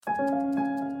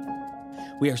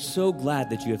We are so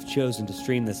glad that you have chosen to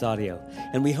stream this audio,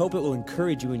 and we hope it will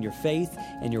encourage you in your faith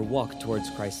and your walk towards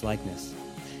Christ-likeness.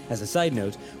 As a side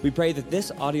note, we pray that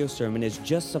this audio sermon is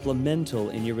just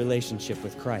supplemental in your relationship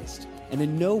with Christ, and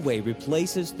in no way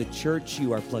replaces the church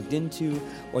you are plugged into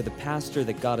or the pastor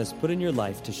that God has put in your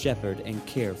life to shepherd and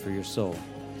care for your soul.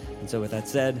 And so with that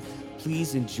said,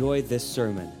 please enjoy this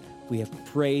sermon. We have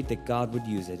prayed that God would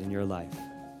use it in your life.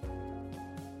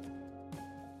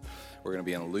 We're going to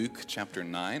be in Luke chapter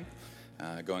 9,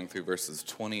 going through verses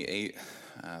 28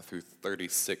 through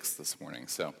 36 this morning.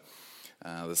 So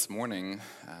this morning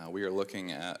we are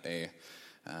looking at a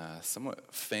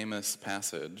somewhat famous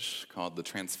passage called the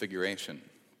Transfiguration.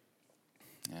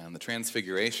 And the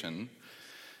Transfiguration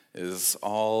is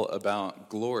all about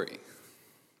glory.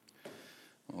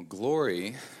 Well,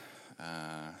 glory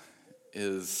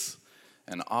is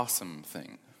an awesome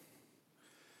thing.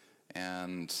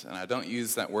 And I don't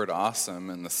use that word awesome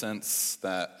in the sense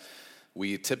that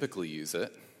we typically use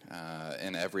it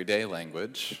in everyday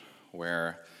language,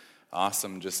 where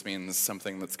awesome just means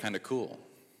something that's kind of cool,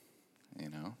 you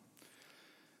know.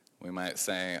 We might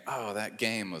say, oh, that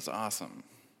game was awesome.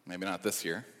 Maybe not this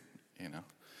year, you know,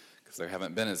 because there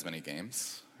haven't been as many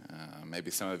games.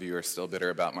 Maybe some of you are still bitter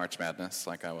about March Madness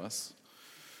like I was.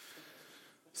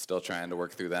 Still trying to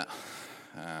work through that,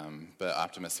 but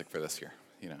optimistic for this year.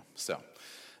 You know, so,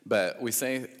 but we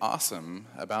say awesome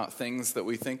about things that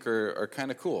we think are kind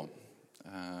of cool.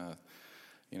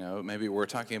 You know, maybe we're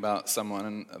talking about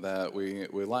someone that we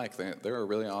like. They're a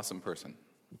really awesome person.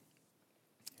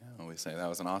 You know, we say that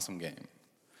was an awesome game.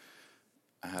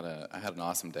 I had an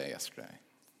awesome day yesterday.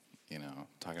 You know,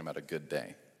 talking about a good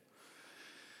day.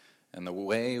 And the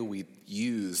way we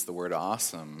use the word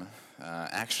awesome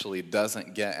actually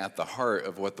doesn't get at the heart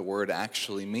of what the word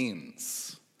actually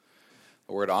means.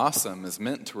 The word awesome is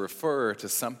meant to refer to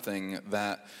something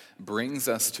that brings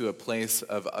us to a place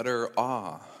of utter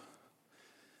awe.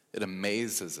 It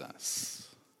amazes us.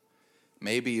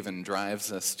 Maybe even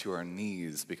drives us to our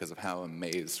knees because of how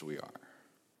amazed we are.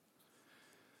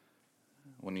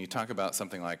 When you talk about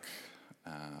something like,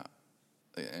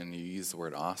 and you use the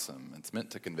word awesome, it's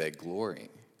meant to convey glory.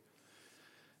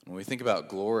 When we think about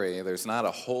glory, there's not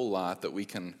a whole lot that we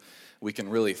can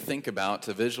really think about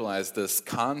to visualize this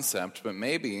concept, but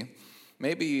maybe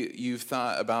you've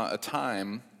thought about a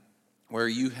time where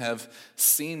you have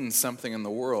seen something in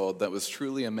the world that was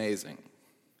truly amazing.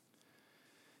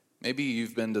 Maybe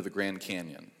you've been to the Grand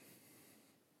Canyon.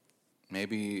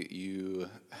 Maybe you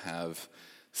have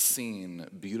seen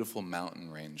beautiful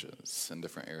mountain ranges in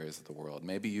different areas of the world.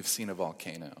 Maybe you've seen a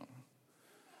volcano.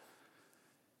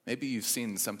 Maybe you've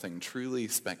seen something truly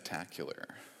spectacular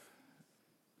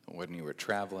when you were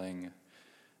traveling.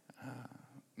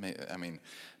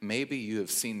 Maybe you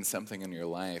have seen something in your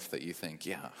life that you think,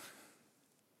 yeah,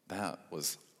 that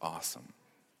was awesome.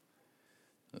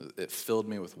 It filled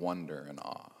me with wonder and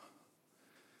awe.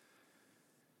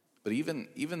 But even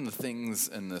the things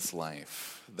in this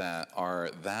life that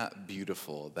are that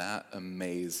beautiful, that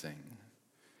amazing,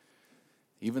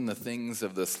 even the things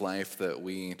of this life that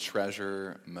we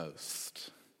treasure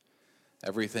most,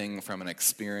 everything from an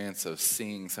experience of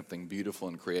seeing something beautiful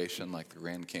in creation like the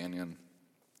Grand Canyon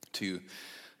to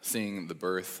seeing the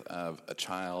birth of a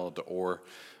child or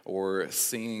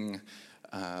seeing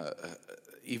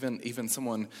even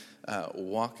someone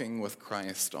walking with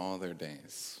Christ all their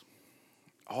days.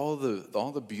 All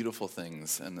the beautiful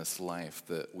things in this life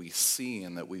that we see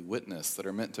and that we witness that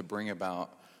are meant to bring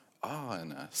about awe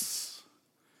in us.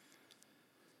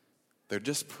 They're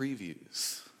just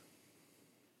previews.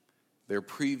 They're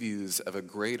previews of a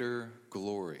greater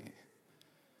glory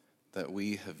that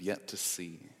we have yet to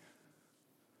see.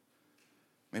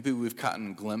 Maybe we've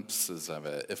gotten glimpses of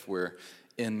it. If we're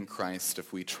in Christ,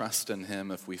 if we trust in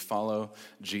Him, if we follow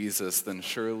Jesus, then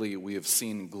surely we have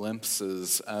seen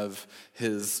glimpses of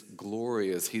His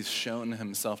glory as He's shown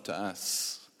Himself to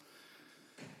us.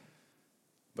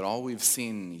 But all we've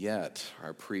seen yet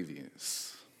are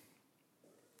previews.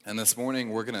 And this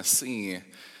morning we're going to see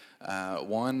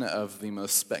one of the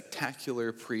most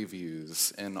spectacular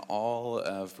previews in all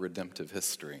of redemptive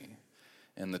history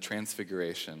in the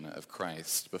transfiguration of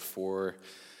Christ before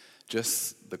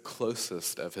just the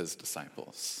closest of His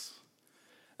disciples.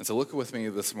 And so look with me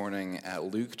this morning at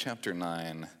Luke chapter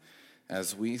 9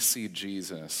 as we see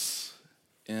Jesus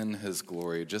in His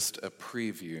glory, just a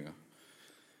preview,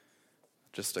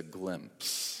 just a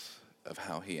glimpse of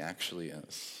how He actually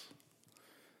is.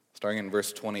 Starting in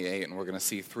verse 28, and we're going to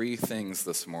see three things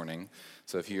this morning.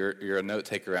 So if you're a note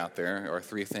taker out there, our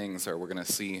three things are we're going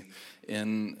to see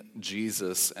in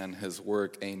Jesus and His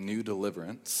work a new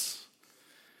deliverance.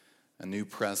 a new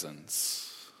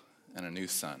presence, and a new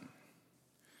son.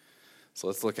 So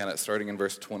let's look at it starting in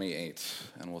verse 28,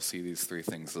 and we'll see these three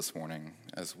things this morning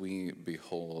as we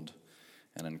behold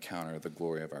and encounter the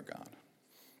glory of our God.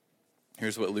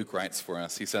 Here's what Luke writes for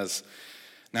us. He says,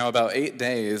 "Now about 8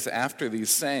 days after these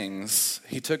sayings,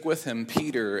 he took with him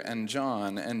Peter and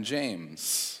John and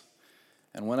James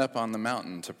and went up on the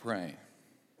mountain to pray.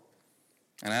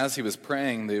 And as he was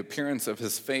praying, the appearance of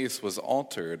his face was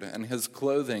altered, and his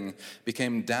clothing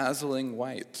became dazzling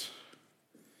white.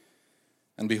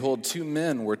 And behold, 2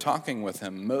 men were talking with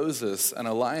him, Moses and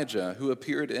Elijah, who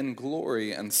appeared in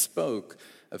glory and spoke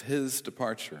of his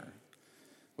departure,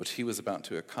 which he was about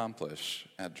to accomplish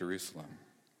at Jerusalem.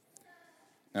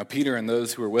 Now Peter and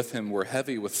those who were with him were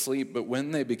heavy with sleep, but when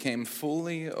they became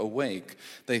fully awake,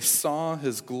 they saw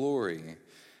his glory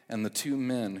and the 2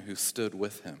 men who stood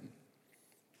with him.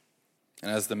 And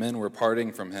as the men were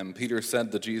parting from him, Peter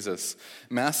said to Jesus,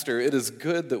 'Master, it is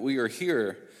good that we are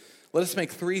here. Let us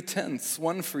make 3 tents,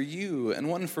 one for you, and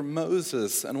one for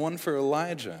Moses, and one for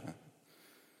Elijah,'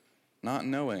 not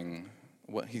knowing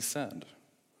what he said.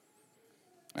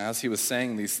 As he was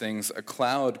saying these things, a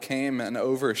cloud came and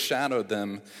overshadowed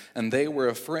them, and they were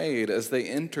afraid as they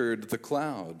entered the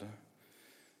cloud.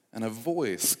 And a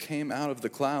voice came out of the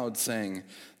cloud saying,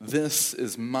 'This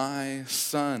is my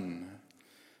son,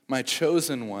 my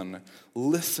chosen one.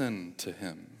 Listen to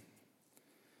him.'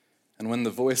 And when the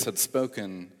voice had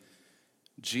spoken,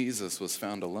 Jesus was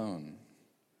found alone,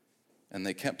 and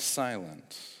they kept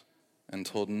silent and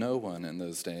told no one in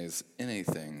those days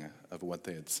anything of what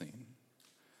they had seen."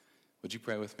 Would you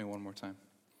pray with me one more time?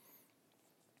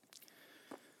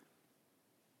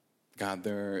 God,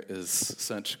 there is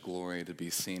such glory to be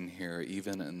seen here,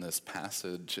 even in this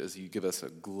passage, as you give us a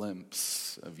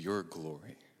glimpse of your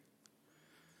glory.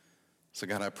 So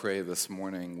God, I pray this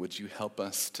morning, would you help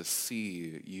us to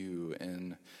see you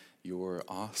in your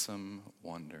awesome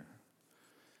wonder?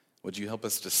 Would you help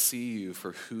us to see you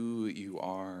for who you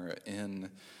are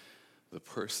in the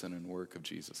person and work of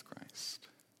Jesus Christ?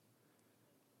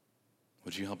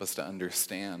 Would you help us to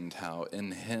understand how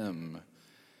in him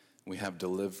we have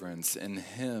deliverance, in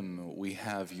him we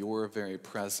have your very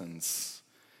presence,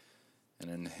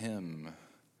 and in him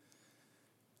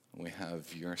we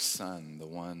have your Son, the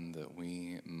one that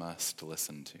we must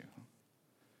listen to.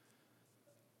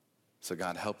 So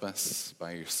God, help us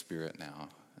by your Spirit now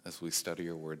as we study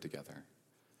your word together.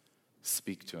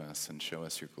 Speak to us and show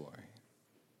us your glory.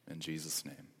 In Jesus'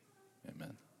 name,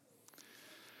 amen.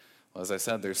 Well, as I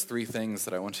said, there's 3 things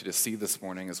that I want you to see this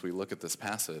morning as we look at this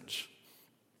passage.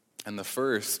 And the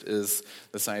first is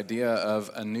this idea of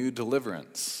a new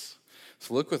deliverance.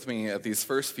 So look with me at these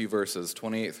first few verses,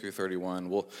 28 through 31.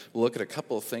 We'll look at a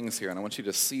couple of things here, and I want you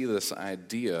to see this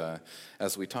idea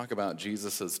as we talk about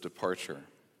Jesus' departure.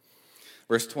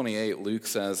 Verse 28, Luke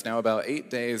says, "Now about 8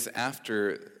 days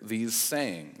after these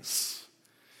sayings."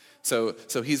 So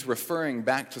he's referring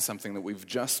back to something that we've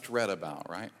just read about,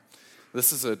 right?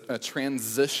 This is a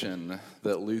transition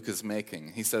that Luke is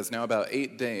making. He says, now about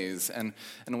 8 days, and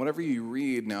whatever you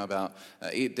read now about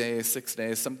 8 days, 6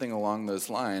 days, something along those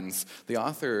lines, the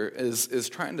author is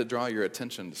trying to draw your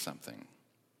attention to something.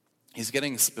 He's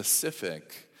getting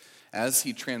specific as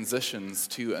he transitions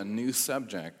to a new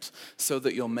subject so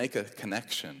that you'll make a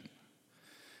connection.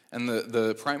 And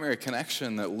the primary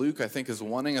connection that Luke, I think, is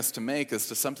wanting us to make is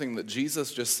to something that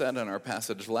Jesus just said in our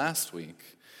passage last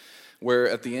week, where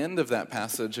at the end of that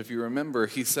passage, if you remember,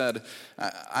 he said,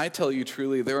 "I tell you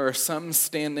truly, there are some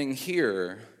standing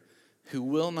here who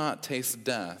will not taste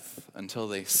death until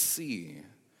they see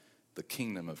the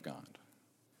kingdom of God."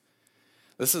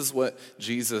 This is what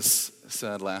Jesus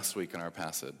said last week in our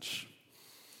passage.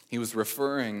 He was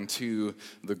referring to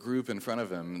the group in front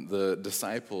of him, the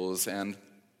disciples and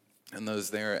those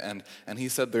there, and he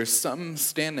said, there's some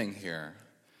standing here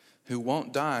who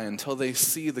won't die until they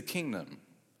see the kingdom.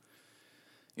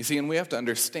 You see, and we have to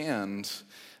understand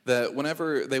that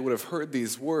whenever they would have heard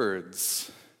these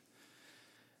words,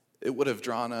 it would have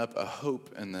drawn up a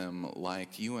hope in them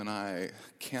like you and I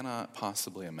cannot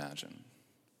possibly imagine.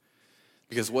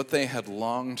 Because what they had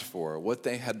longed for, what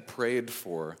they had prayed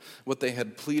for, what they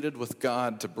had pleaded with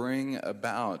God to bring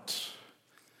about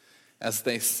as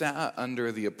they sat under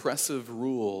the oppressive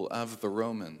rule of the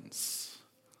Romans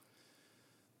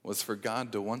was for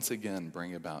God to once again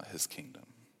bring about his kingdom.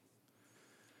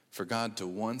 For God to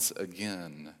once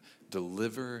again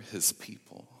deliver his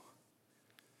people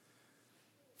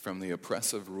from the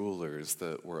oppressive rulers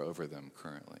that were over them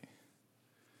currently.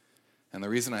 And the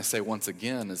reason I say once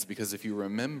again is because if you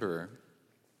remember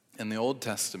in the Old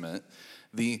Testament,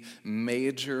 The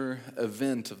major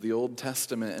event of the Old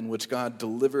Testament in which God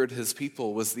delivered his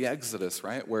people was the Exodus,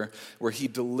 right? Where he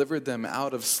delivered them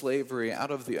out of slavery, out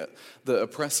of the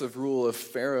oppressive rule of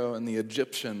Pharaoh and the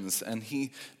Egyptians, and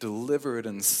he delivered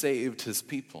and saved his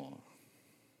people.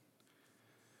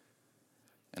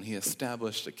 And he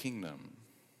established a kingdom.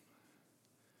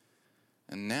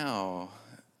 And now,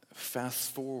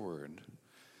 fast forward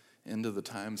into the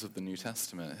times of the New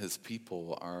Testament, his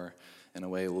people are, in a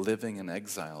way, living in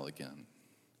exile again.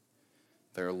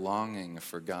 They're longing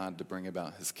for God to bring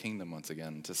about his kingdom once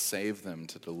again, to save them,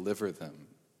 to deliver them.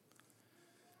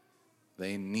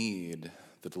 They need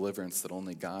the deliverance that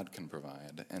only God can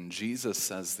provide. And Jesus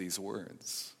says these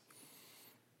words.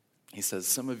 He says,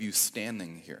 some of you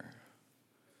standing here,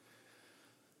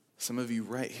 some of you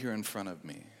right here in front of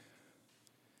me,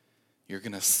 you're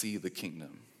going to see the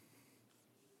kingdom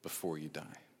before you die.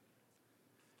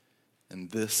 And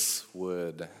this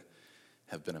would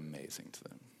have been amazing to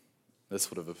them. This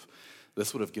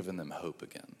would have given them hope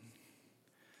again.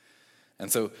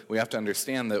 And so we have to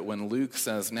understand that when Luke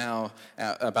says now,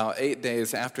 about 8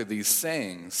 days after these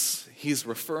sayings, he's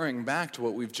referring back to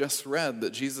what we've just read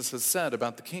that Jesus has said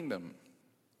about the kingdom.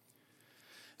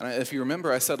 And if you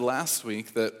remember, I said last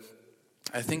week that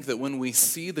I think that when we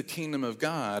see the kingdom of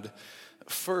God,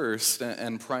 first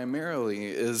and primarily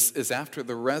is after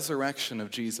the resurrection of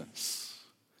Jesus.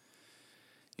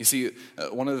 You see,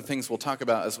 one of the things we'll talk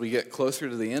about as we get closer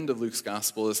to the end of Luke's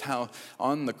gospel is how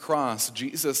on the cross,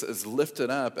 Jesus is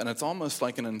lifted up, and it's almost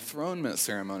like an enthronement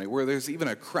ceremony where there's even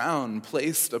a crown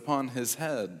placed upon his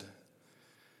head.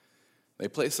 They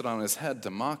place it on his head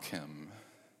to mock him.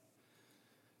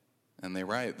 And they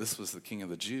write, this was the King of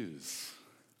the Jews.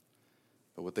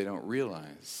 But what they don't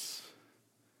realize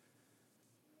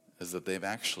is that they've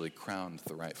actually crowned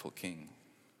the rightful king.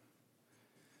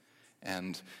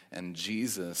 And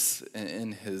Jesus,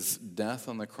 in his death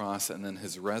on the cross and then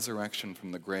his resurrection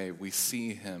from the grave, we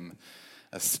see him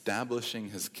establishing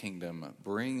his kingdom,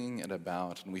 bringing it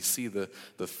about, and we see the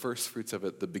first fruits of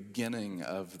it, the beginning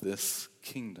of this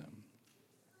kingdom.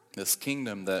 This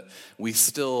kingdom that we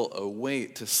still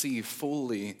await to see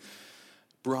fully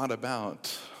brought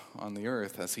about on the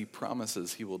earth as he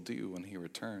promises he will do when he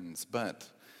returns. But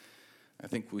I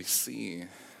think we see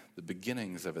the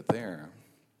beginnings of it there.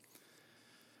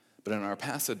 But in our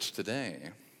passage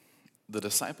today, the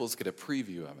disciples get a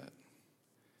preview of it.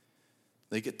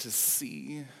 They get to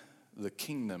see the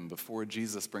kingdom before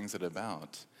Jesus brings it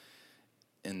about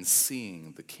in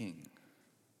seeing the king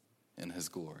in his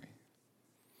glory.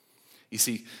 You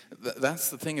see, that's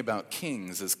the thing about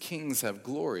kings, is kings have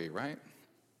glory, right?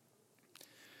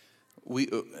 We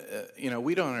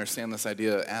don't understand this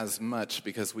idea as much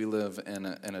because we live in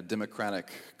a democratic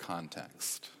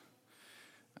context.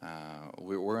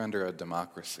 We're under a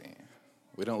democracy.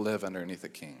 We don't live underneath a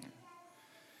king.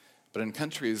 But in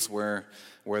countries where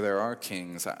there are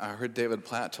kings, I heard David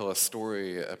Platt tell a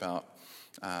story about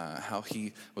how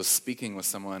he was speaking with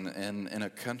someone in a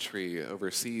country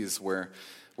overseas where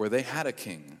they had a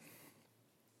king.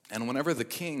 And whenever the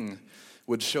king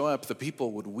would show up, the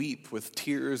people would weep with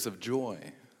tears of joy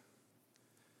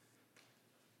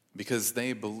because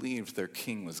they believed their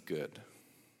king was good.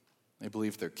 They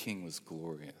believed their king was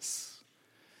glorious.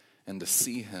 And to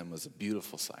see him was a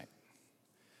beautiful sight.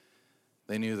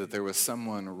 They knew that there was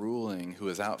someone ruling who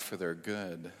was out for their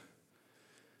good,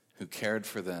 who cared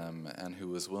for them, and who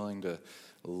was willing to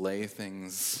lay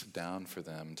things down for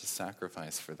them, to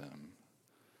sacrifice for them.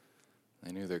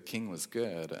 They knew their king was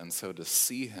good, and so to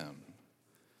see him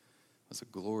was a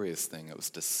glorious thing. It was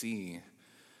to see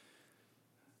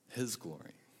his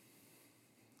glory.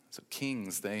 So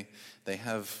kings, they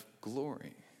have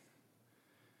glory.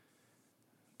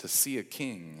 To see a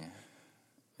king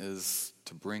is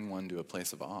to bring one to a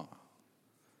place of awe.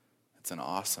 It's an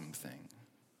awesome thing.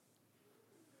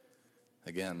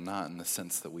 Again, not in the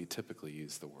sense that we typically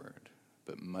use the word,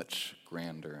 but much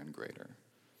grander and greater.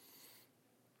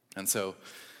 And so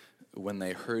when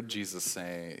they heard Jesus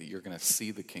say, you're going to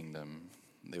see the kingdom,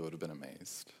 they would have been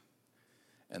amazed.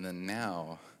 And then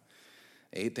now,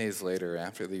 8 days later,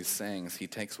 after these sayings, he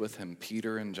takes with him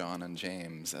Peter and John and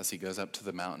James as he goes up to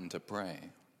the mountain to pray.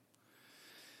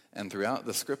 And throughout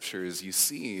the scriptures, you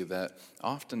see that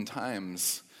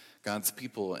oftentimes God's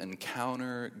people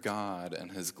encounter God and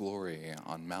his glory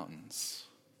on mountains.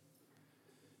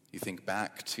 You think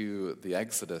back to the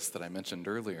Exodus that I mentioned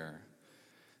earlier.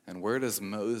 And where does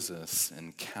Moses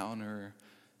encounter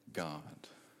God?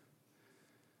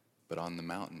 But on the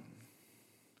mountain.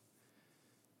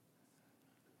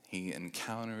 He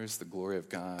encounters the glory of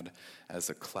God as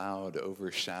a cloud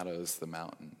overshadows the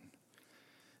mountain.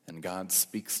 And God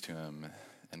speaks to him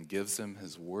and gives him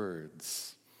his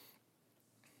words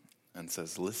and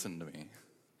says, listen to me.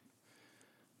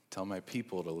 Tell my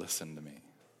people to listen to me.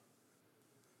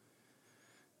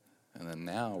 And then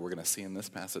now we're going to see in this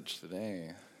passage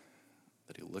today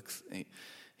that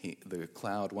the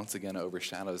cloud once again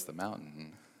overshadows the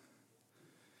mountain.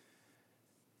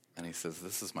 And he says,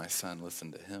 this is my son,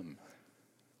 listen to him.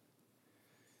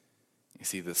 You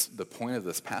see, the point of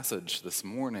this passage this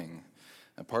morning,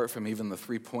 apart from even the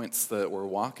 3 points that we're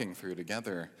walking through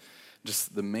together,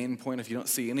 just the main point, if you don't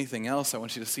see anything else, I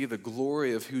want you to see the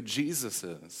glory of who Jesus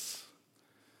is.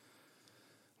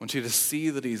 I want you to see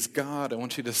that he's God. I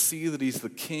want you to see that he's the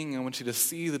King. I want you to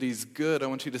see that he's good. I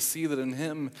want you to see that in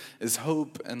him is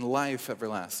hope and life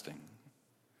everlasting.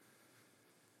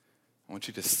 I want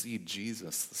you to see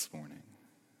Jesus this morning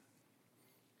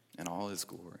in all his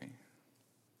glory,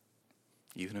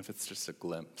 even if it's just a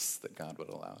glimpse that God would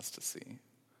allow us to see.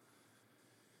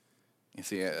 You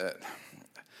see,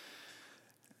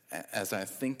 as I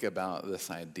think about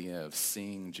this idea of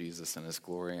seeing Jesus in his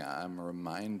glory, I'm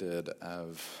reminded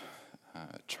of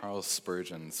Charles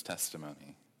Spurgeon's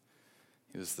testimony.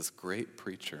 He was this great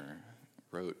preacher,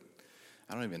 wrote,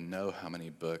 I don't even know how many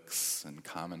books and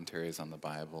commentaries on the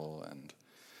Bible, and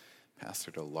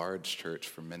pastored a large church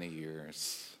for many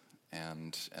years,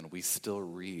 and we still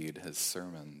read his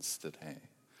sermons today.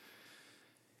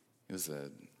 He was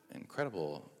an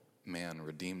incredible man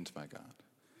redeemed by God.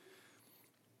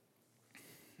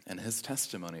 And his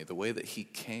testimony, the way that he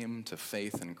came to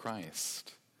faith in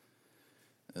Christ,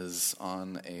 is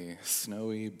on a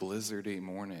snowy, blizzardy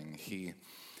morning.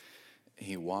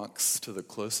 He walks to the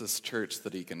closest church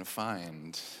that he can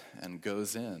find and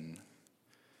goes in.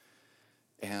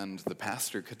 And the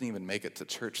pastor couldn't even make it to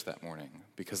church that morning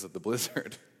because of the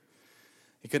blizzard.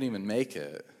 He couldn't even make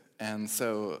it. And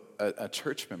so a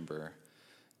church member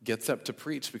gets up to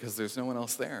preach because there's no one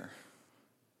else there.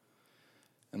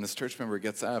 And this church member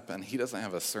gets up, and he doesn't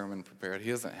have a sermon prepared.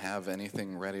 He doesn't have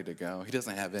anything ready to go. He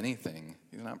doesn't have anything.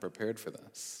 He's not prepared for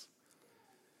this.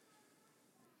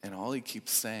 And all he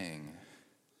keeps saying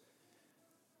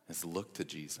is, look to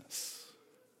Jesus.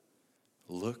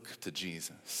 Look to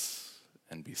Jesus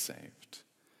and be saved.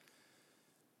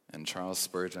 And Charles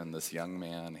Spurgeon, this young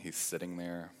man, he's sitting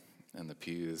there in the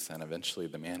pews, and eventually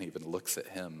the man even looks at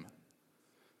him.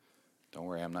 Don't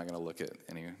worry, I'm not going to look at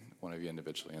any one of you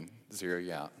individually and zero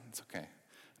you out. It's okay.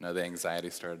 I know the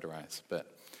anxiety started to rise,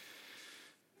 but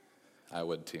I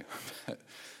would too.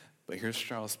 But here's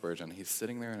Charles Spurgeon. He's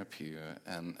sitting there in a pew,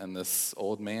 and this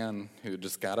old man who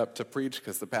just got up to preach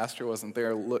because the pastor wasn't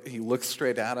there, he looks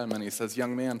straight at him and he says,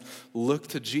 young man, look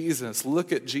to Jesus.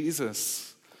 Look at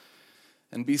Jesus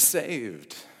and be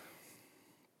saved.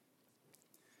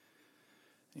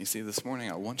 You see, this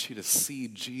morning I want you to see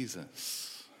Jesus.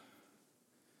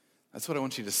 That's what I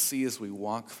want you to see as we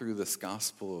walk through this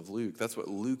Gospel of Luke. That's what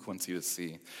Luke wants you to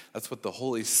see. That's what the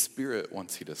Holy Spirit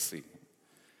wants you to see,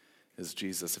 is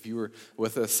Jesus. If you were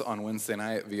with us on Wednesday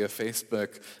night via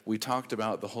Facebook, we talked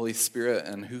about the Holy Spirit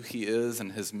and who he is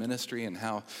and his ministry, and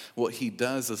how what he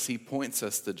does is he points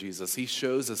us to Jesus. He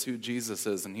shows us who Jesus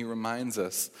is, and he reminds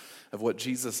us of what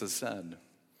Jesus has said.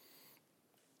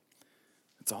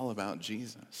 It's all about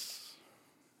Jesus.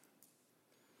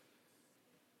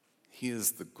 He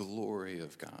is the glory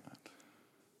of God.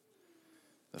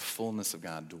 The fullness of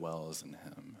God dwells in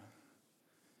him.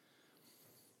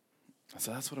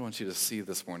 So that's what I want you to see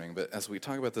this morning. But as we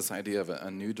talk about this idea of a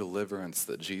new deliverance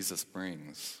that Jesus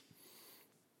brings,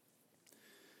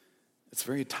 it's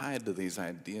very tied to these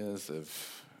ideas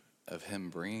of him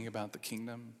bringing about the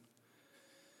kingdom,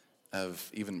 of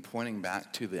even pointing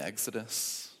back to the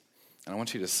Exodus. And I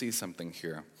want you to see something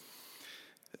here.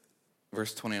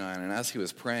 Verse 29, and as he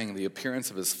was praying, the appearance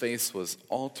of his face was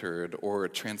altered or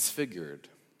transfigured.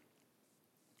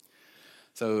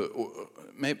 So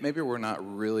maybe we're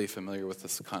not really familiar with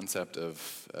this concept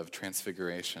of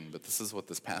transfiguration, but this is what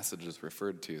this passage is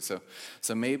referred to. So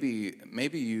maybe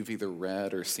you've either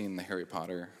read or seen the Harry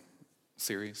Potter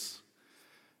series.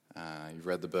 You've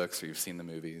read the books or you've seen the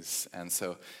movies. And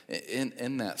so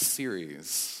in that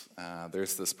series,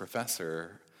 there's this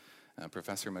professor,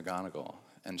 Professor McGonagall,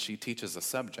 and she teaches a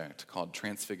subject called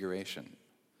transfiguration.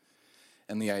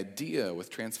 And the idea with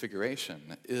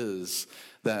transfiguration is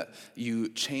that you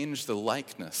change the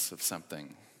likeness of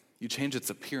something. You change its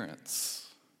appearance,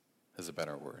 is a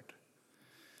better word.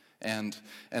 And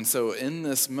so in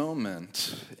this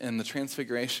moment, in the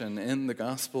transfiguration, in the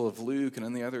Gospel of Luke and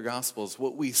in the other Gospels,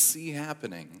 what we see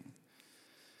happening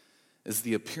is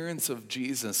the appearance of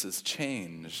Jesus is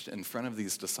changed in front of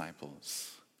these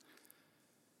disciples.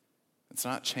 It's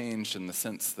not changed in the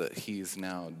sense that he's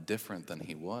now different than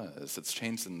he was. It's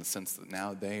changed in the sense that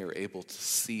now they are able to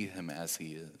see him as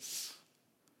he is.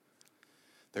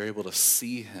 They're able to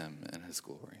see him in his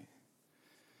glory.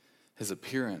 His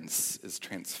appearance is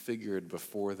transfigured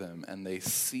before them, and they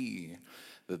see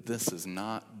that this is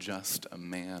not just a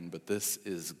man, but this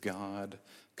is God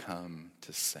come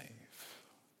to save.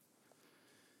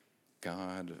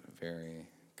 God, very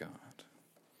God.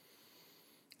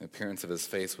 The appearance of his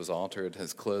face was altered.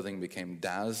 His clothing became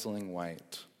dazzling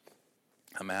white.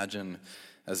 Imagine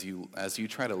as you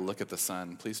try to look at the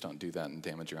sun, please don't do that and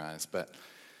damage your eyes, but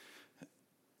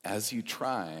as you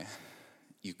try,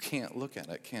 you can't look at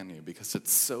it, can you? Because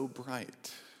it's so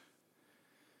bright.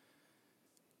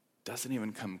 Doesn't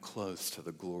even come close to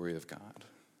the glory of God.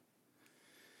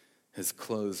 His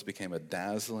clothes became a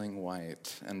dazzling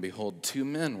white, and behold, two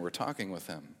men were talking with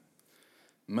him,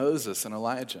 Moses and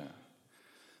Elijah.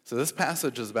 So this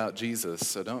passage is about Jesus,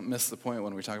 so don't miss the point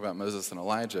when we talk about Moses and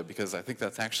Elijah, because I think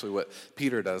that's actually what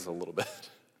Peter does a little bit.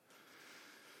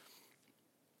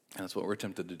 And that's what we're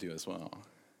tempted to do as well.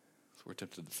 So we're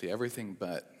tempted to see everything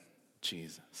but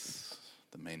Jesus,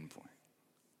 the main point.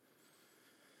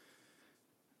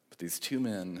 But these two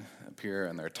men appear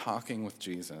and they're talking with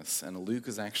Jesus, and Luke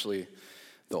is actually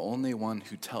the only one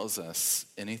who tells us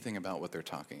anything about what they're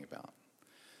talking about.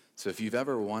 So if you've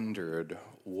ever wondered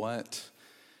what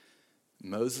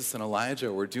Moses and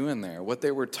Elijah were doing there, what they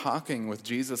were talking with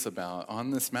Jesus about on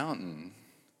this mountain,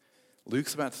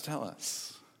 Luke's about to tell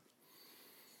us.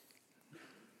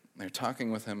 They're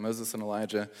talking with him, Moses and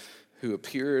Elijah, who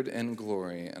appeared in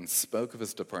glory and spoke of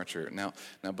his departure. Now,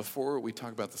 before we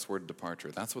talk about this word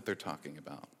departure, that's what they're talking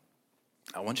about.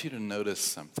 I want you to notice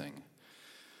something,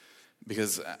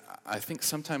 because I think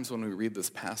sometimes when we read this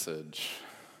passage,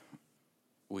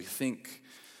 we think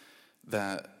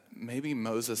that maybe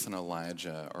Moses and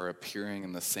Elijah are appearing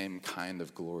in the same kind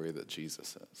of glory that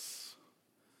Jesus is.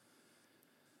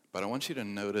 But I want you to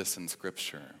notice in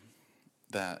Scripture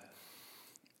that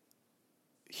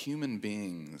human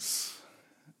beings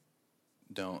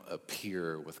don't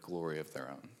appear with glory of their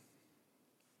own.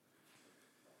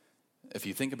 If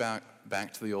you think about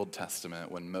back to the Old Testament,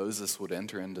 when Moses would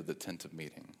enter into the tent of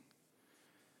meeting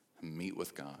and meet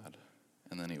with God,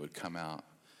 and then he would come out,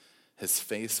 his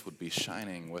face would be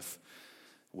shining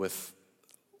with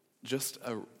just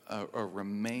a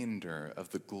remainder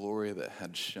of the glory that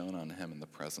had shone on him in the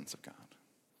presence of God.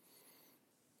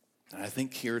 And I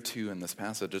think here too in this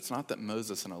passage, it's not that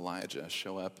Moses and Elijah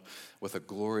show up with a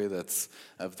glory that's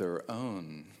of their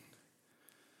own.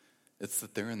 It's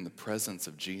that they're in the presence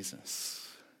of Jesus,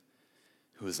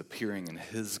 who is appearing in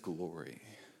his glory.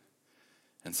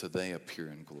 And so they appear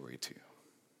in glory too.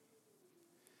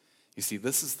 You see,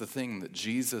 this is the thing that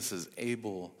Jesus is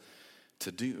able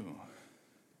to do,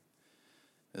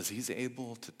 is he's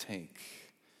able to take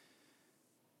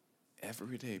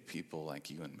everyday people like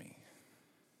you and me,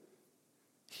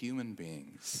 human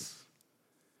beings.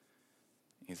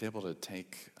 He's able to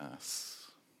take us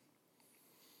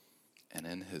and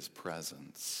in his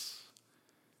presence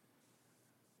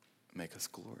make us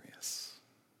glorious.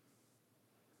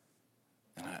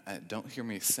 And I don't hear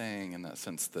me saying in that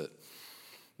sense that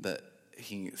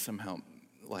he somehow,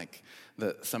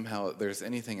 that somehow there's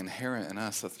anything inherent in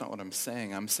us. That's not what I'm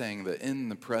saying. I'm saying that in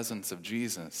the presence of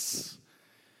Jesus,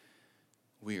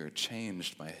 we are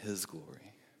changed by his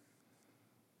glory.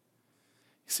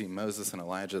 You see, Moses and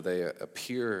Elijah, they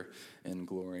appear in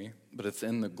glory, but it's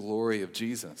in the glory of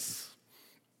Jesus.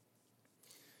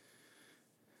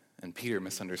 And Peter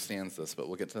misunderstands this, but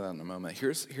we'll get to that in a moment.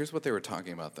 Here's what they were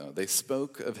talking about, though. They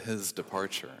spoke of his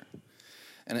departure.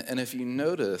 And if you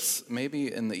notice,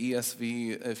 maybe in the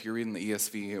ESV, if you're reading the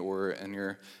ESV or in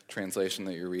your translation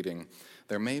that you're reading,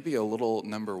 there may be a little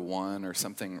number 1 or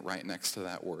something right next to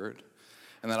that word.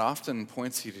 And that often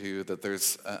points you to that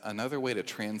there's another way to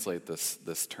translate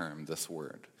this term, this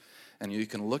word. And you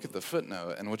can look at the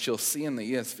footnote, and what you'll see in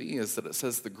the ESV is that it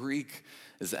says the Greek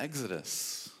is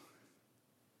exodus.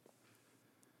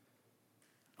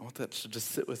 I want that to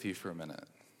just sit with you for a minute.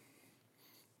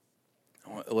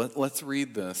 Let's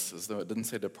read this as though it didn't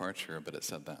say departure, but it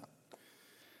said that.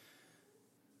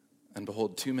 And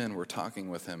behold, 2 men were talking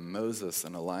with him, Moses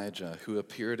and Elijah, who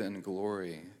appeared in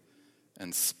glory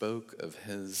and spoke of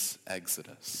his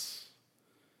exodus,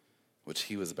 which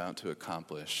he was about to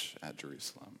accomplish at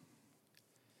Jerusalem.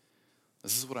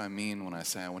 This is what I mean when I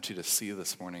say I want you to see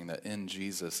this morning that in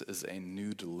Jesus is a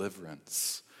new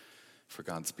deliverance for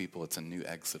God's people. It's a new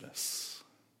exodus.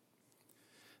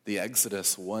 The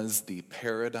Exodus was the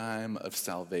paradigm of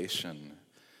salvation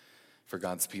for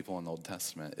God's people in the Old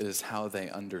Testament. It is how they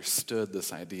understood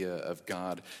this idea of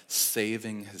God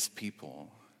saving his people.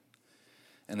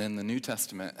 And in the New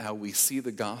Testament, how we see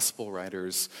the gospel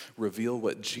writers reveal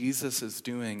what Jesus is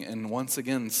doing and once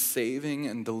again saving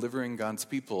and delivering God's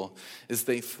people is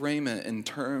they frame it in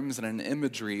terms and an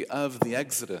imagery of the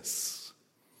Exodus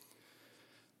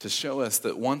to show us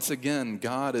that once again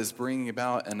God is bringing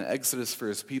about an exodus for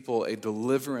his people, a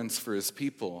deliverance for his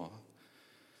people.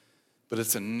 But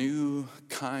it's a new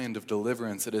kind of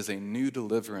deliverance. It is a new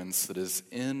deliverance that is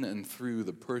in and through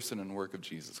the person and work of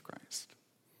Jesus Christ.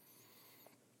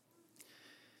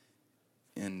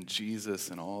 In Jesus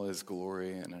and all his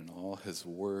glory and in all his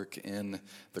work in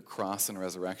the cross and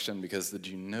resurrection, because did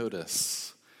you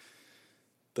notice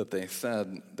that they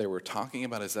said they were talking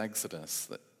about his exodus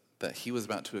that he was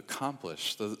about to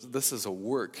accomplish? This is a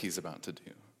work he's about to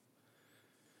do.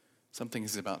 Something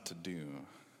he's about to do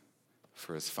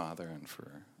for his Father and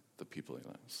for the people he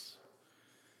loves.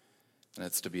 And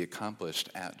it's to be accomplished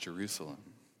at Jerusalem.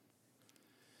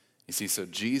 You see, so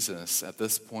Jesus, at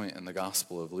this point in the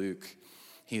Gospel of Luke,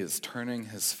 he is turning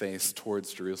his face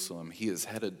towards Jerusalem. He is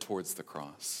headed towards the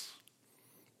cross,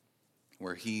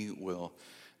 where he will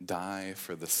die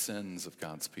for the sins of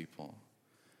God's people.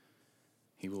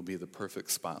 He will be the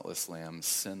perfect, spotless lamb,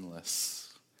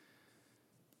 sinless,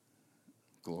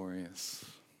 glorious,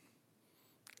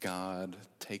 God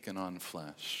taken on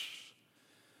flesh,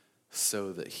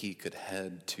 so that he could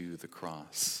head to the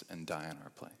cross and die in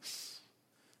our place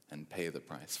and pay the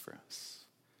price for us,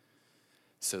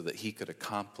 so that he could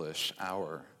accomplish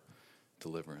our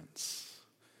deliverance,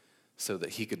 so that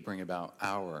he could bring about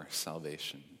our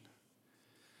salvation,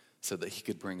 so that he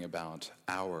could bring about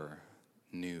our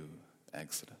new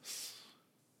exodus.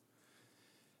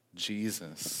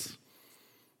 Jesus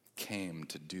came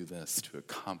to do this, to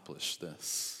accomplish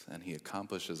this, and he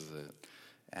accomplishes it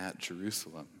at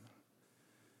Jerusalem,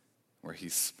 where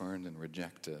he's spurned and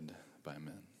rejected by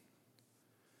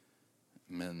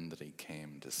men that he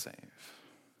came to save.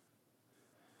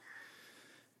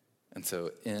 And so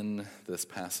in this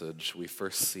passage, we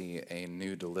first see a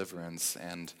new deliverance,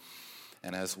 and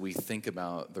as we think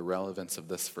about the relevance of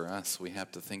this for us, we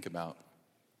have to think about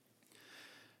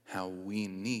how we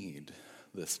need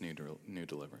this new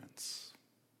deliverance.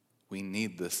 We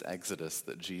need this exodus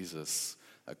that Jesus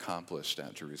accomplished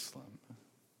at Jerusalem.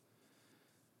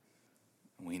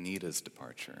 We need his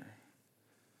departure.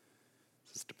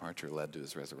 His departure led to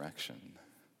his resurrection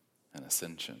and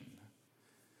ascension.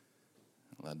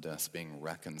 It led to us being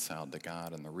reconciled to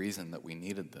God, and the reason that we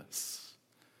needed this,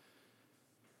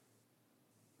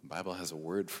 the Bible has a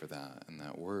word for that, and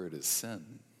that word is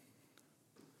sin.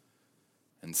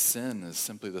 And sin is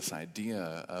simply this idea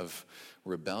of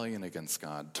rebellion against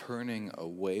God, turning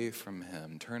away from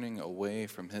him, turning away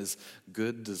from his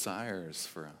good desires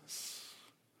for us,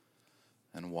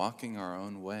 and walking our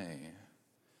own way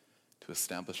to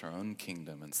establish our own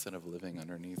kingdom instead of living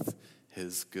underneath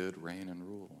his good reign and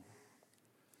rule.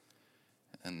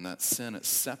 And that sin, it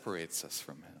separates us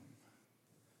from him.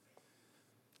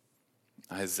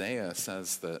 Isaiah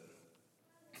says that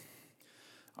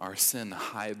our sin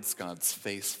hides God's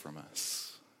face from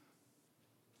us.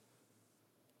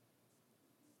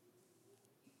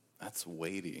 That's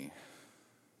weighty.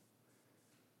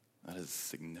 That is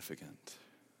significant.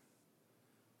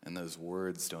 And those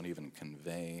words don't even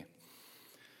convey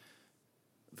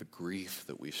the grief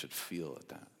that we should feel at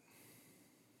that.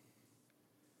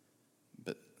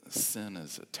 But sin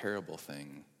is a terrible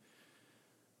thing,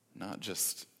 not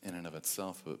just in and of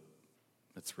itself, but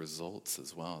its results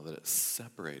as well, that it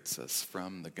separates us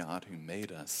from the God who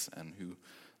made us and who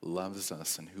loves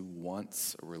us and who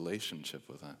wants a relationship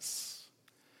with us.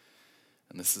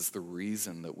 And this is the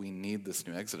reason that we need this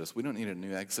new exodus. We don't need a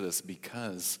new exodus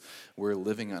because we're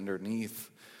living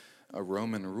underneath a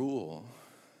Roman rule.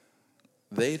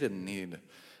 They didn't need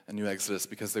a new exodus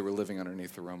because they were living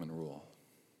underneath the Roman rule.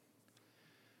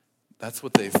 That's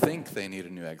what they think they need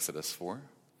a new exodus for.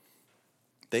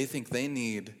 They think they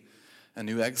need a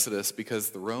new exodus because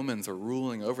the Romans are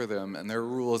ruling over them and their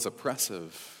rule is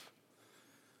oppressive.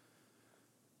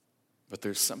 But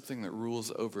there's something that rules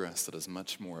over us that is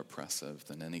much more oppressive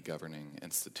than any governing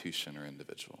institution or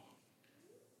individual.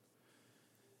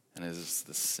 And it is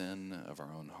the sin of our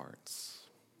own hearts.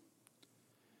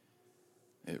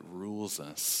 It rules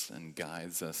us and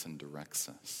guides us and directs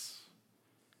us.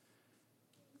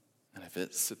 And if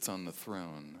it sits on the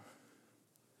throne,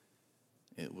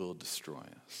 it will destroy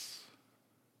us.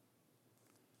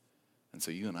 And so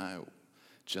you and I,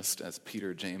 just as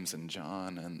Peter, James, and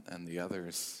John and the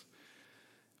others,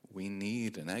 we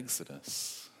need an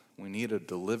exodus. We need a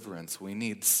deliverance. We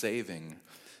need saving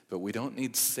But we don't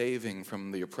need saving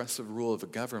from the oppressive rule of a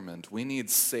government. We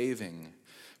need saving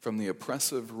from the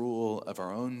oppressive rule of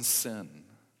our own sin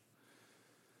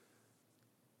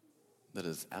that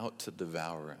is out to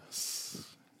devour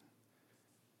us,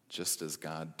 just as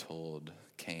God told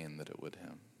Cain that it would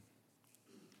him.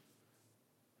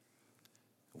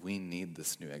 We need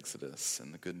this new Exodus,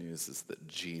 and the good news is that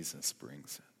Jesus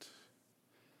brings it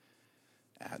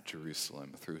at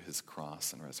Jerusalem through his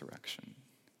cross and resurrection.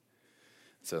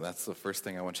 So that's the first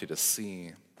thing I want you to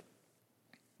see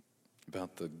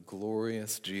about the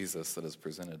glorious Jesus that is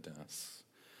presented to us,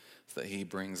 is that he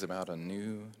brings about a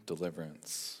new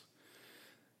deliverance.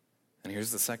 And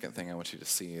here's the second thing I want you to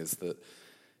see, is that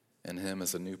in him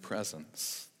is a new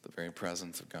presence, the very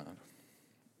presence of God.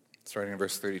 Starting in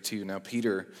verse 32, now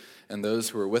Peter and those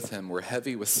who were with him were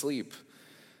heavy with sleep,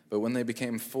 but when they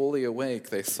became fully awake,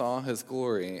 they saw his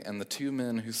glory and the two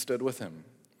men who stood with him.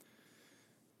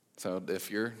 So if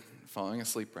you're falling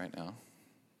asleep right now,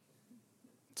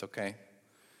 it's okay.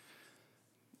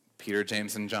 Peter,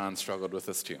 James, and John struggled with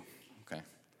this too, okay?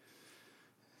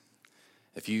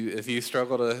 If you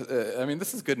struggle to,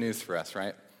 this is good news for us,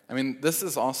 right? This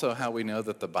is also how we know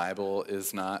that the Bible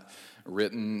is not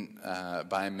written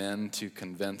by men to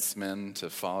convince men to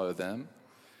follow them,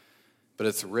 but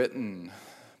it's written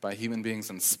by human beings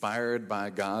inspired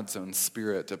by God's own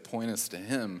Spirit to point us to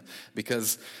him,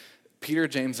 because Peter,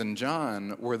 James, and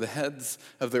John were the heads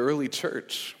of the early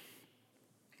church.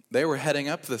 They were heading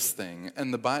up this thing,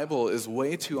 and the Bible is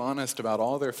way too honest about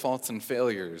all their faults and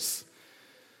failures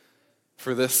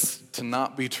for this to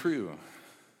not be true.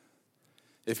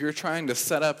 If you're trying to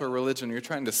set up a religion, you're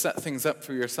trying to set things up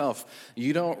for yourself,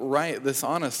 you don't write this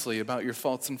honestly about your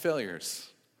faults and failures.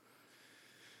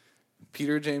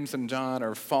 Peter, James, and John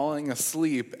are falling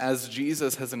asleep as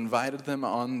Jesus has invited them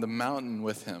on the mountain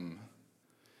with him.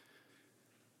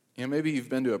 Maybe you've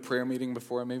been to a prayer meeting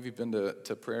before, maybe you've been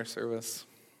to prayer service,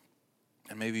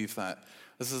 and maybe you've thought,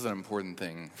 this is an important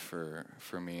thing for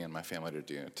me and my family to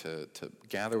do, to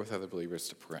gather with other believers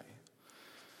to pray.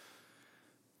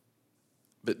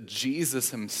 But Jesus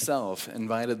himself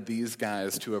invited these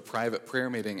guys to a private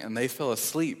prayer meeting, and they fell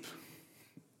asleep.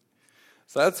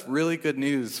 So that's really good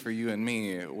news for you and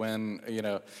me when,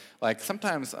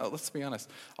 sometimes, let's be honest,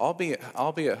 I'll be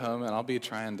at home and I'll be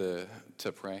trying to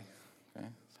pray. Okay?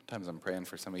 Sometimes I'm praying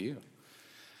for some of you.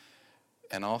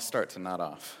 And I'll start to nod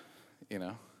off,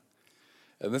 And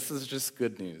this is just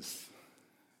good news,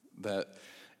 that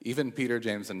even Peter,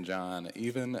 James, and John,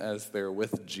 even as they're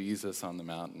with Jesus on the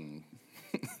mountain,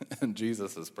 and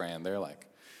Jesus is praying, they're like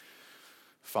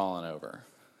falling over,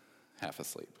 half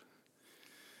asleep.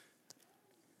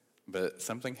 But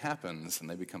something happens and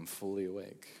they become fully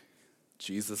awake.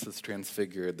 Jesus is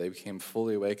transfigured. They became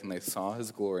fully awake and they saw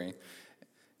his glory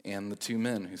and the two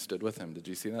men who stood with him. Did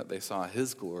you see that? They saw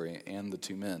his glory and the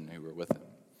two men who were with him.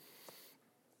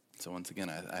 So once again,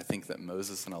 I think that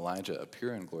Moses and Elijah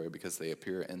appear in glory because they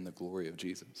appear in the glory of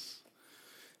Jesus,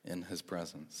 in his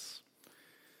presence.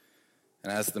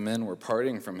 And as the men were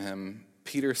parting from him,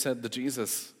 Peter said to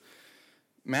Jesus,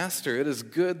 "Master, it is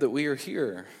good that we are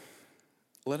here.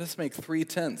 Let us make 3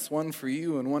 tents, one for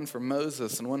you and one for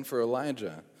Moses and one for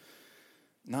Elijah,"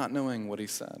 not knowing what he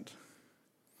said.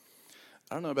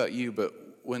 I don't know about you, but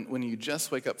when you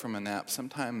just wake up from a nap,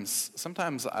 sometimes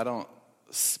I don't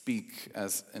speak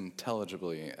as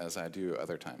intelligibly as I do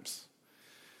other times.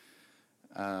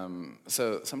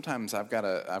 So sometimes I've got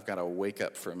to wake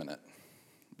up for a minute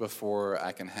before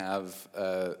I can have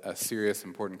a serious,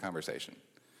 important conversation.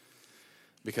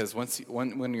 Because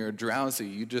when you're drowsy,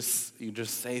 you just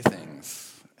say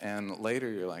things, and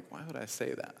later you're like, why would I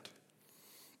say that?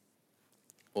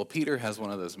 Well, Peter has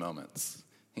one of those moments.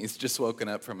 He's just woken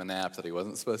up from a nap that he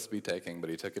wasn't supposed to be taking, but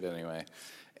he took it anyway.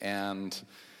 And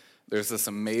there's this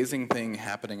amazing thing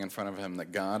happening in front of him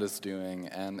that God is doing,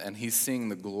 and he's seeing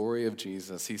the glory of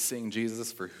Jesus. He's seeing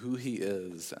Jesus for who he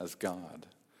is as God,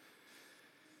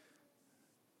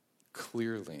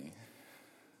 clearly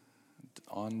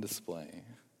on display.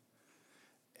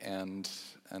 And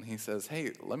he says,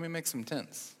 hey, let me make some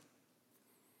tents.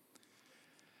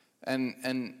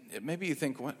 And maybe you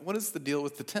think, what is the deal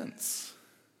with the tents?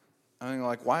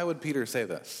 Why would Peter say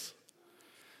this?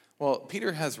 Well,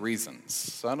 Peter has reasons,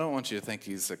 so I don't want you to think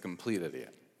he's a complete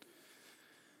idiot.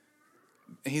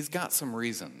 He's got some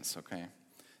reasons, okay?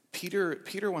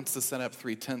 Peter wants to set up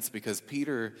 3 tents because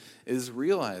Peter is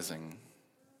realizing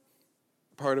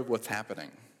part of what's happening.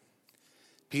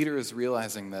 Peter is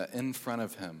realizing that in front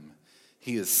of him,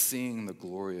 he is seeing the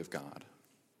glory of God.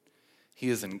 He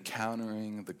is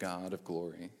encountering the God of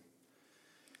glory.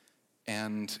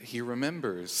 And he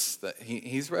remembers that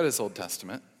he's read his Old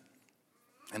Testament,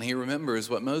 And he remembers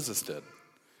what Moses did.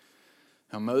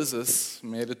 How Moses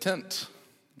made a tent,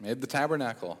 made the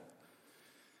tabernacle.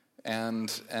 And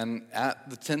at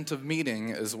the tent of meeting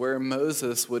is where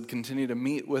Moses would continue to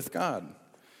meet with God.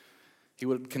 He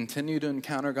would continue to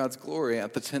encounter God's glory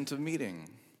at the tent of meeting.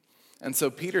 And so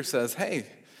Peter says, hey,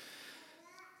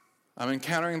 I'm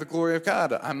encountering the glory of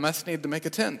God. I must need to make a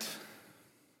tent.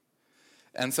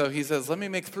 And so he says, let me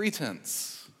make 3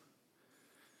 tents.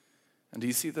 And do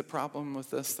you see the problem with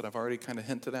this that I've already kind of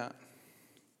hinted at?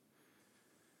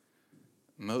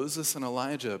 Moses and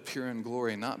Elijah appear in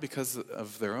glory not because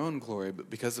of their own glory, but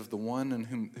because of the one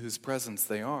in whose presence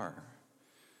they are.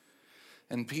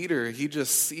 And Peter, he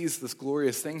just sees this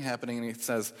glorious thing happening, and he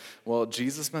says, well,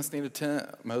 Jesus must need a tent,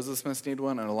 Moses must need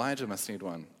one, and Elijah must need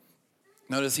one.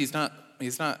 Notice he's not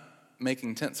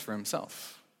making tents for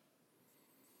himself.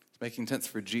 He's making tents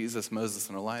for Jesus, Moses,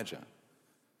 and Elijah.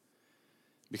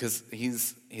 Because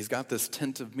he's got this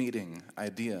tent of meeting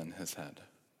idea in his head.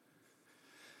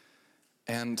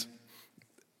 And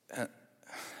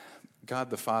God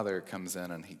the Father comes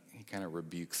in and he kind of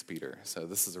rebukes Peter. So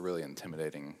this is a really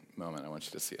intimidating moment. I want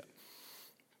you to see it.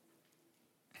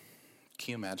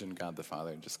 Can you imagine God the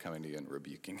Father just coming to you and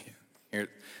rebuking you?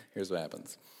 Here's what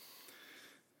happens.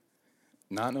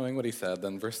 Not knowing what he said,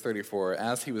 then verse 34,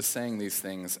 as he was saying these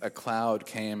things, a cloud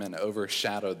came and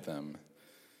overshadowed them.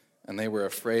 And they were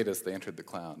afraid as they entered the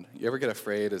cloud. You ever get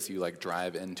afraid as you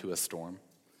drive into a storm?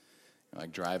 You're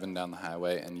driving down the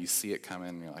highway and you see it coming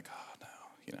and you're like, oh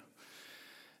no,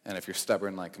 And if you're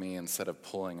stubborn like me, instead of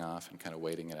pulling off and kind of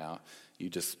waiting it out, you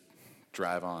just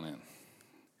drive on in.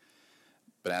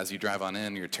 But as you drive on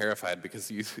in, you're terrified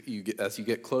because as you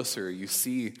get closer, you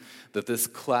see that this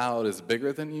cloud is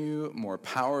bigger than you, more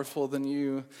powerful than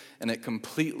you, and it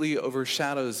completely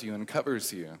overshadows you and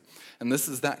covers you. And this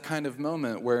is that kind of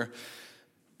moment where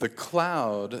the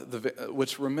cloud,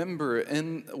 which remember,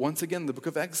 once again, the book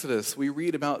of Exodus, we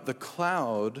read about the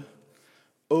cloud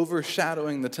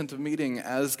overshadowing the tent of meeting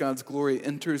as God's glory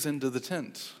enters into the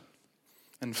tent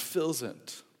and fills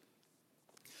it.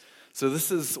 So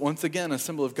this is, once again, a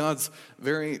symbol of God's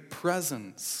very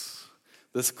presence.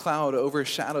 This cloud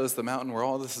overshadows the mountain where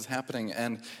all this is happening,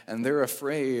 and they're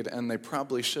afraid, and they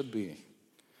probably should be.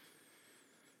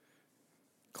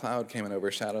 Cloud came and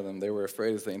overshadowed them. They were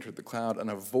afraid as they entered the cloud, and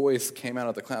a voice came out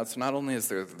of the cloud. So not only is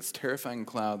there this terrifying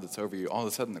cloud that's over you, all of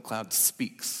a sudden the cloud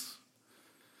speaks.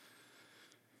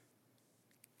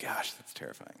 Gosh, that's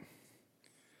terrifying.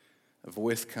 A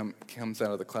voice comes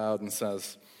out of the cloud and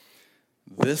says,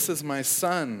 "This is my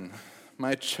son,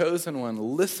 my chosen one.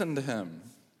 Listen to him."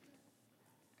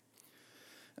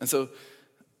 And so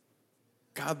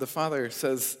God the Father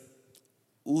says,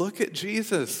 look at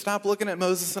Jesus. Stop looking at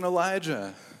Moses and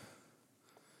Elijah.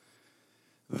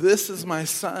 This is my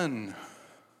son.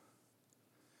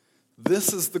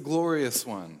 This is the glorious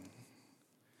one.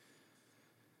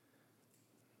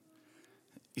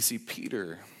 You see,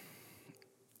 Peter,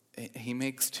 he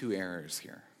makes 2 errors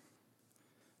here.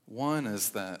 One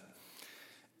is that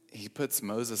he puts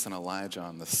Moses and Elijah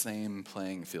on the same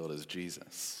playing field as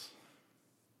Jesus.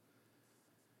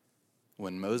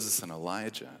 When Moses and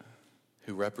Elijah,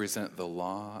 who represent the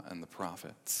law and the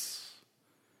prophets,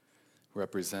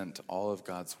 represent all of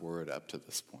God's word up to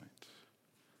this point,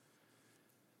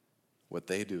 what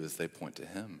they do is they point to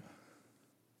him.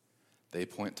 They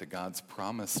point to God's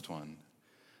promised one,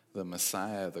 the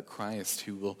Messiah, the Christ,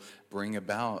 who will bring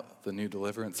about the new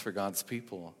deliverance for God's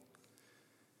people.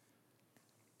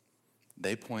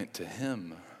 They point to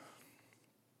him.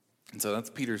 And so that's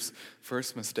Peter's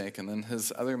first mistake. And then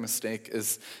his other mistake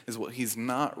is what he's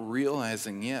not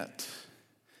realizing yet,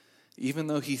 even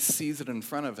though he sees it in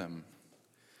front of him,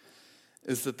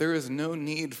 is that there is no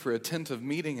need for a tent of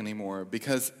meeting anymore,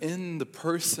 because in the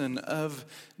person of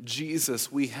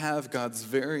Jesus, we have God's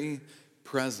very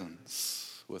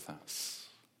presence with us.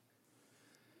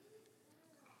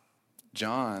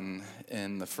 John,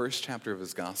 in the first chapter of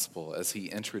his gospel, as he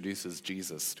introduces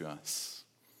Jesus to us,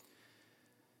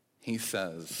 he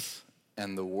says,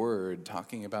 and the Word,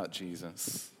 talking about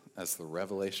Jesus as the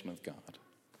revelation of God,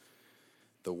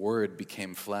 the Word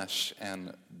became flesh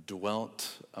and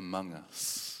dwelt among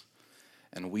us.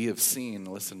 And we have seen,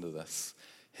 listen to this,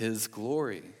 his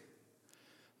glory.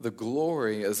 The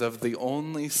glory is of the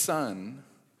only Son.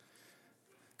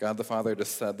 God the Father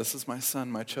just said, "This is my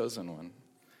Son, my chosen one."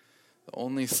 The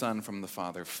only Son from the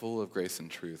Father, full of grace and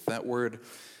truth. That word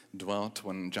dwelt,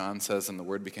 when John says, and the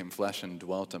Word became flesh and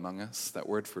dwelt among us, that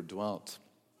word for dwelt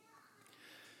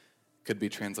could be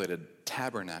translated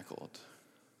tabernacled.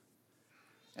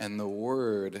 And the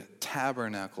Word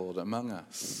tabernacled among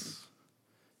us.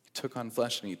 He took on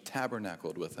flesh and he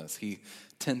tabernacled with us. He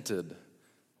tented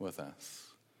with us.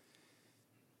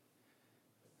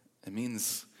 It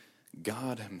means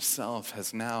God himself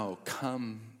has now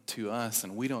come to us,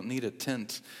 and we don't need a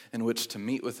tent in which to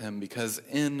meet with him, because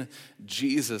in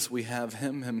Jesus we have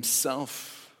him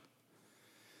himself.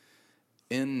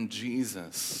 In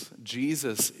Jesus.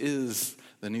 Jesus is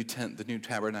the new tent, the new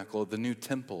tabernacle, the new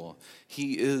temple.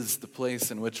 He is the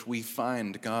place in which we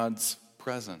find God's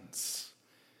presence,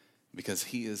 because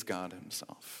he is God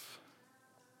himself.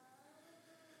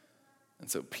 And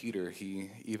so Peter,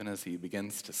 even as he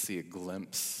begins to see a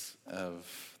glimpse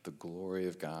of the glory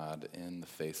of God in the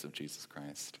face of Jesus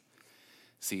Christ,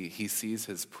 he sees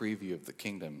his preview of the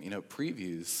kingdom. You know,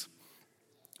 previews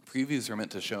are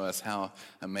meant to show us how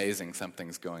amazing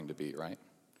something's going to be, right?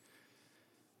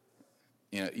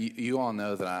 You know, you all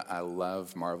know that I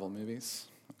love Marvel movies,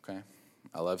 okay?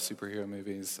 I love superhero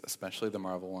movies, especially the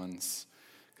Marvel ones,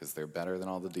 because they're better than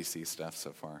all the DC stuff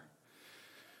so far.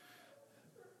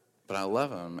 But I love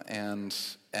them, and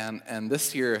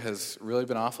this year has really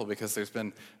been awful because there's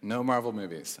been no Marvel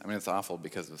movies. I mean, it's awful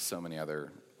because of so many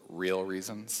other real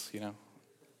reasons, you know?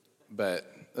 But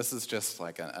this is just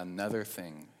like another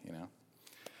thing, you know?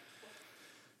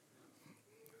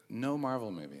 No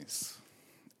Marvel movies.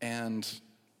 And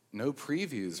no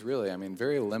previews, really. I mean,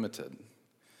 very limited.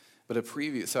 But a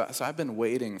preview. So I've been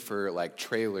waiting for, like,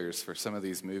 trailers for some of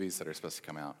these movies that are supposed to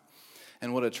come out.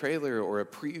 And what a trailer or a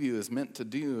preview is meant to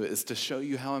do is to show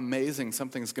you how amazing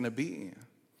something's going to be.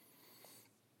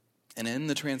 And in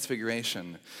the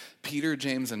Transfiguration, Peter,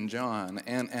 James, and John,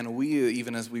 and we,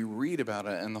 even as we read about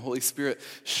it, and the Holy Spirit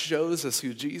shows us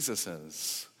who Jesus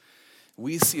is,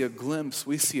 we see a glimpse,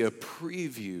 we see a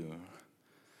preview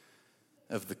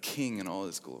of the King in all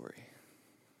his glory.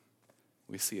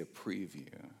 We see a preview,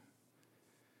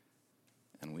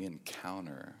 and we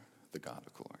encounter the God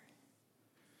of glory.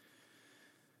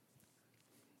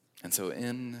 And so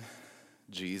in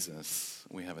Jesus,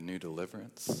 we have a new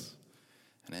deliverance.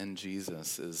 And in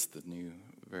Jesus is the new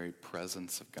very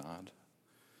presence of God.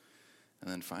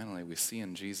 And then finally, we see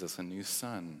in Jesus a new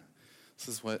Son. This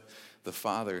is what the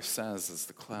Father says as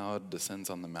the cloud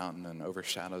descends on the mountain and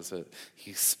overshadows it.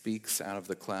 He speaks out of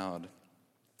the cloud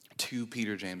to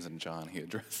Peter, James, and John. He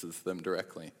addresses them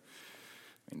directly.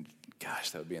 I mean, gosh,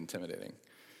 that would be intimidating.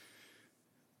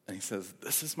 And he says,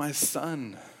 "This is my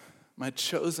Son, my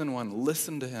chosen one.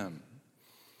 Listen to him."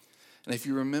 And if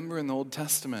you remember in the Old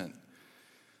Testament,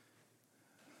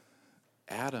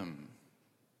 Adam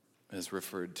is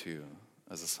referred to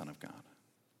as a son of God.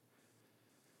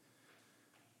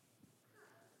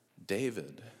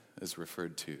 David is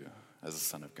referred to as a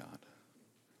son of God.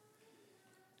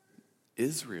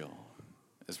 Israel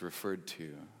is referred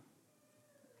to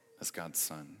as God's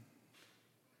son.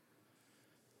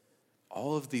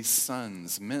 All of these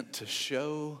sons meant to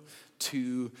show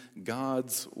to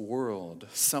God's world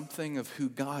something of who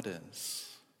God is.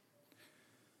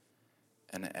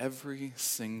 And every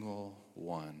single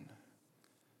one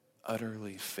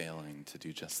utterly failing to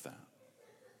do just that.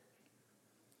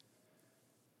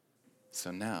 So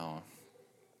now,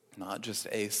 not just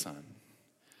a son,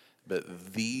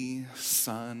 but the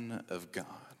Son of God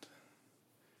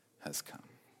has come.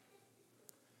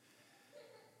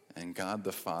 And God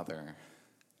the Father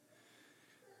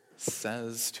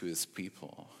says to his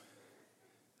people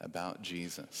about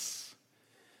Jesus,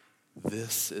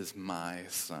 "This is my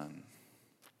Son.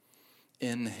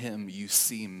 In him you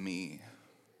see me."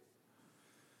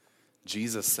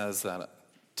 Jesus says that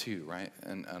too, right?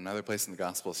 In another place in the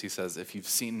Gospels, he says, "If you've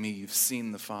seen me, you've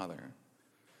seen the Father."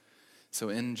 So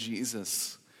in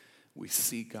Jesus, we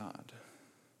see God.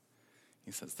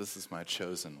 He says, "This is my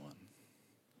chosen one.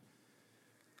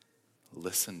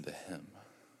 Listen to him."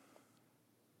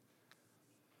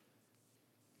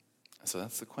 So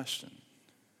that's the question.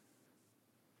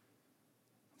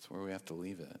 That's where we have to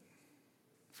leave it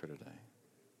for today.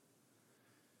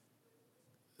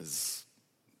 Is,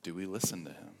 do we listen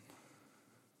to him?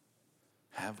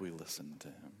 Have we listened to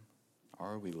him?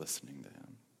 Are we listening to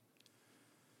him?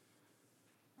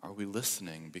 Are we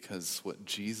listening because what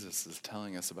Jesus is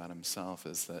telling us about himself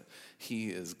is that he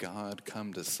is God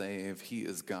come to save. He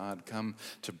is God come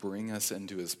to bring us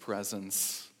into his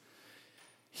presence.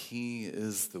 He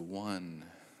is the one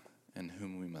in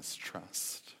whom we must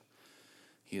trust.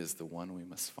 He is the one we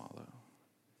must follow.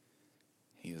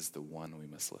 He is the one we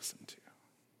must listen to.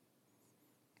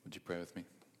 Would you pray with me?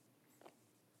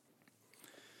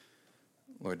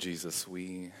 Lord Jesus,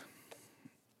 we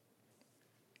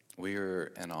are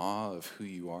in awe of who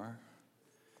you are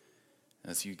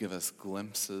as you give us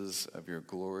glimpses of your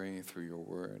glory through your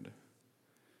word.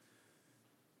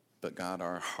 But God,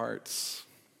 our hearts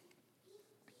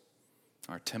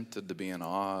are tempted to be in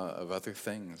awe of other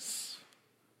things,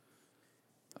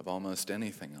 of almost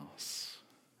anything else.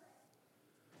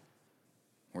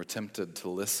 We're tempted to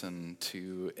listen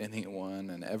to anyone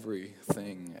and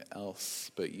everything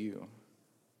else but you.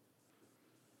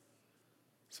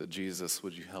 So Jesus,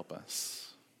 would you help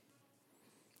us?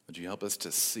 Would you help us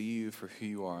to see you for who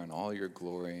you are in all your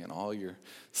glory and all your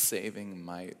saving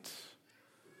might?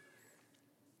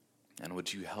 And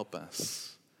would you help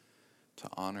us to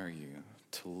honor you,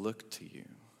 to look to you,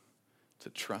 to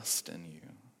trust in you,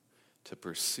 to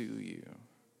pursue you?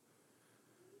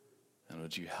 And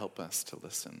would you help us to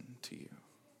listen to you?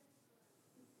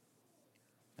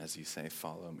 As you say,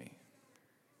 follow me.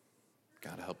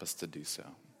 God, help us to do so.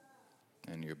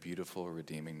 In your beautiful,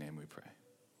 redeeming name we pray.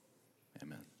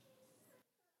 Amen.